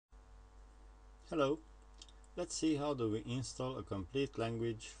Hello, let's see how do we install a complete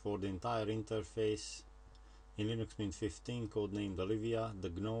language for the entire interface in Linux Mint 15 codenamed Olivia, the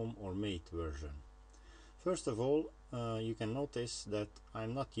GNOME or Mate version. First of all, you can notice that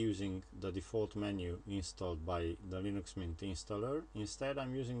I'm not using the default menu installed by the Linux Mint installer. Instead,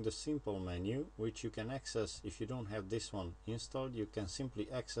 I'm using the simple menu, which you can access if you don't have this one installed. You can simply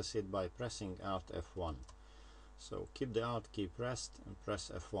access it by pressing Alt F1. So keep the Alt key pressed and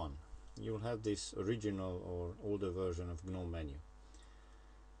press F1. You'll have this original or older version of GNOME menu.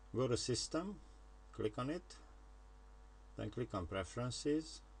 Go to System, click on it, then click on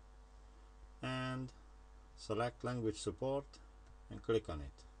Preferences and select Language Support and click on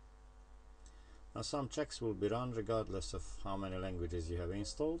it. Now some checks will be run regardless of how many languages you have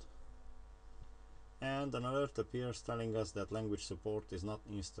installed, and an alert appears telling us that language support is not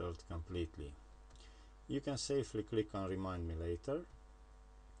installed completely. You can safely click on Remind Me Later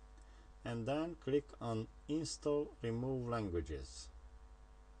and then click on Install Remove Languages.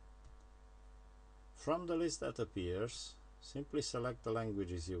 From the list that appears, simply select the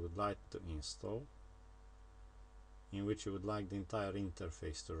languages you would like to install, in which you would like the entire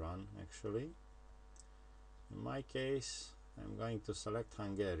interface to run actually. In my case, I'm going to select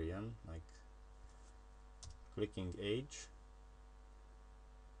Hungarian, like clicking Age,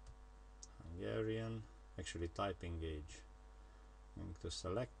 Hungarian, actually typing Age. I'm going to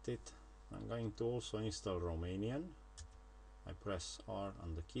select it. I'm going to also install Romanian. I press R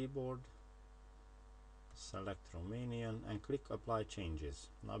on the keyboard, select Romanian and click Apply Changes.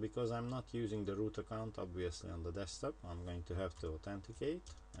 Now because I'm not using the root account obviously on the desktop, I'm going to have to authenticate.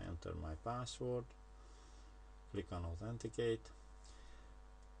 I enter my password, click on Authenticate,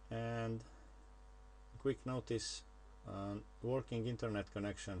 and quick notice, working internet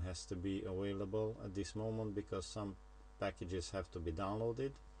connection has to be available at this moment because some packages have to be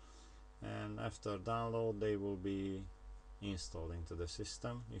downloaded, and after download they will be installed into the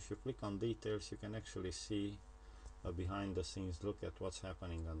system. If you click on Details, you can actually see a behind the scenes look at what's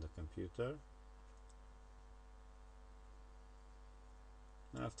happening on the computer.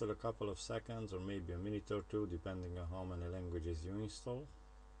 After a couple of seconds or maybe a minute or two, depending on how many languages you install,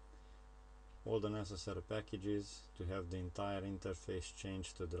 all the necessary packages to have the entire interface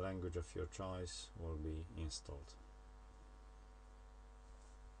changed to the language of your choice will be installed.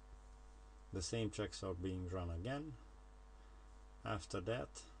 The same checks are being run again. After that,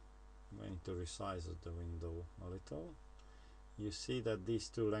 I'm going to resize the window a little. You see that these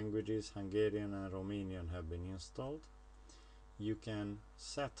two languages, Hungarian and Romanian, have been installed. You can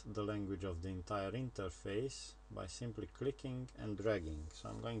set the language of the entire interface by simply clicking and dragging. So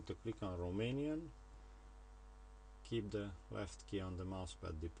I'm going to click on Romanian, keep the left key on the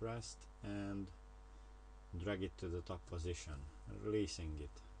mousepad depressed and drag it to the top position, releasing it.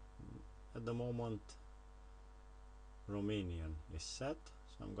 At the moment Romanian is set,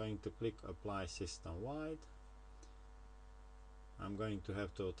 so I'm going to click Apply System Wide. I'm going to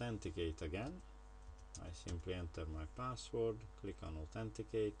have to authenticate again. I simply enter my password, click on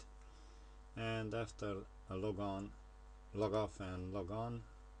Authenticate, and after a log off and log on,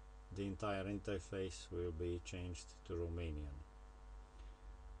 the entire interface will be changed to Romanian.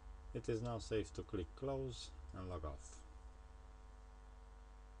 It is now safe to click Close and log off.